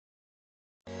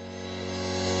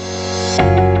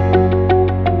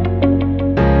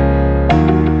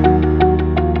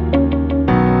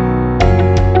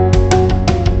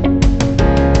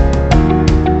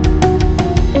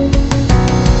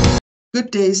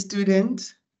day,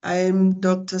 students. I am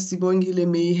Dr. Sibongile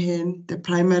Mahan, the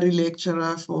primary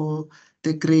lecturer for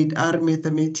the Grade R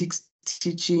Mathematics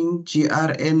Teaching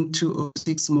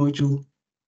GRM26 module.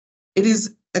 It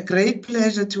is a great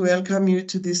pleasure to welcome you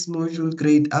to this module,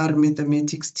 Grade R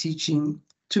Mathematics Teaching.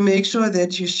 To make sure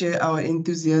that you share our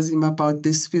enthusiasm about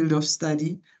this field of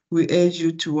study, we urge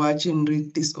you to watch and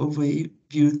read this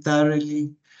overview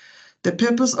thoroughly. The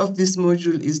purpose of this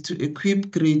module is to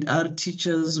equip Grade R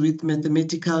teachers with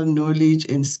mathematical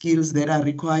knowledge and skills that are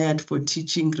required for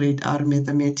teaching Grade R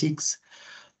mathematics.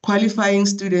 Qualifying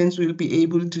students will be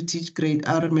able to teach Grade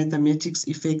R mathematics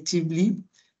effectively,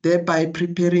 thereby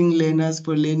preparing learners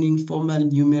for learning formal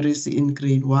numeracy in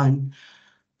Grade 1.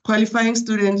 Qualifying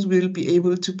students will be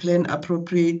able to plan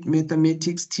appropriate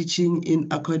mathematics teaching in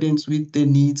accordance with the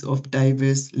needs of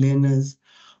diverse learners.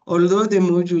 Although the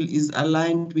module is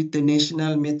aligned with the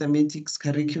National Mathematics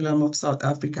Curriculum of South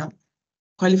Africa,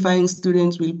 qualifying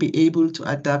students will be able to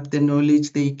adapt the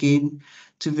knowledge they gain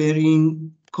to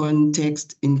varying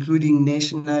contexts, including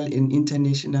national and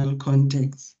international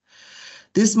contexts.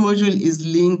 This module is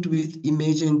linked with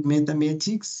Emergent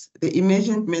Mathematics. The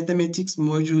Emergent Mathematics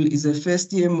module is a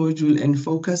first-year module and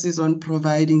focuses on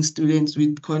providing students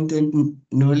with content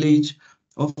knowledge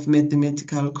of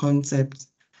mathematical concepts.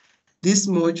 This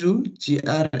module,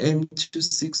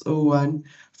 GRM2601,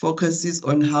 focuses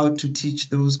on how to teach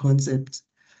those concepts.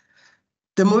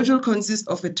 The module consists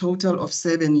of a total of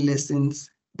 7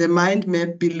 lessons. The mind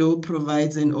map below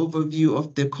provides an overview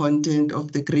of the content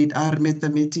of the Grade R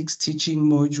Mathematics Teaching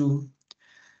module.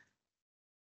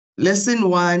 Lesson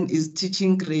 1 is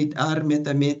Teaching Grade R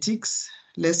Mathematics.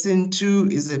 Lesson 2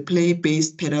 is a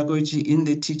play-based pedagogy in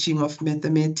the teaching of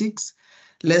mathematics.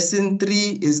 Lesson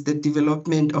 3 is the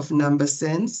development of number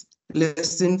sense.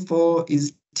 Lesson 4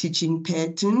 is teaching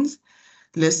patterns.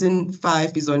 Lesson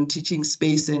 5 is on teaching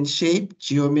space and shape,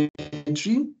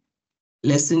 geometry.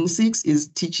 Lesson 6 is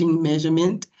teaching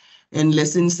measurement. And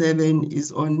lesson 7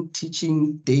 is on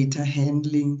teaching data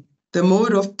handling. The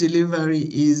mode of delivery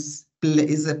is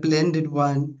a blended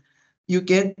one. You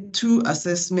get 2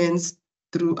 assessments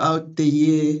throughout the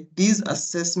year. These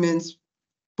assessments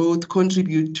both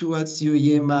contribute towards your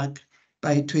year mark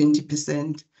by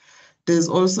 20%. There's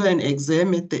also an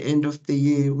exam at the end of the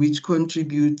year, which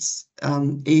contributes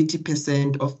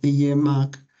 80% of the year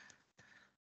mark.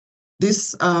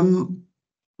 This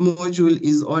module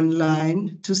is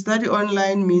online. To study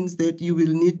online means that you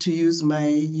will need to use my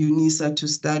UNISA to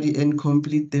study and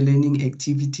complete the learning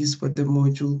activities for the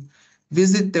module.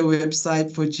 Visit the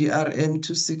website for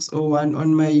GRM2601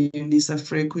 on my UNISA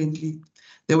frequently.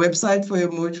 The website for your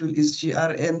module is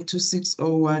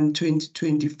GRM2601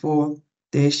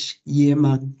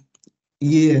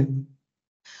 2024-year.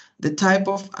 The type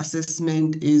of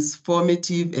assessment is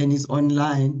formative and is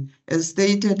online. As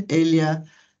stated earlier,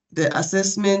 the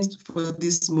assessment for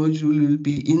this module will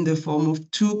be in the form of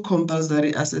 2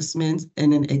 compulsory assessments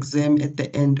and an exam at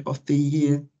the end of the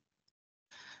year.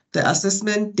 The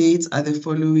assessment dates are the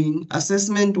following.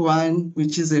 Assessment 1,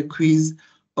 which is a quiz,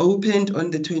 opened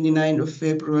on the 29th of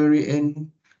February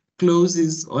and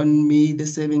closes on May the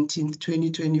 17th,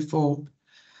 2024.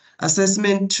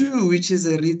 Assessment 2, which is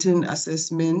a written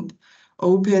assessment,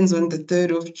 opens on the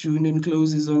 3rd of June and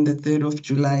closes on the 3rd of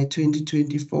July,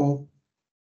 2024.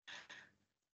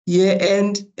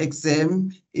 Year-end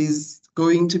exam is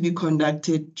going to be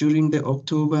conducted during the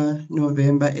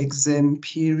October-November exam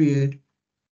period.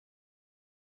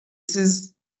 This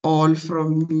is all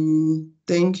from me.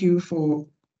 Thank you for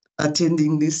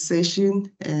attending this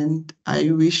session, and I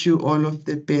wish you all of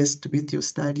the best with your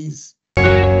studies.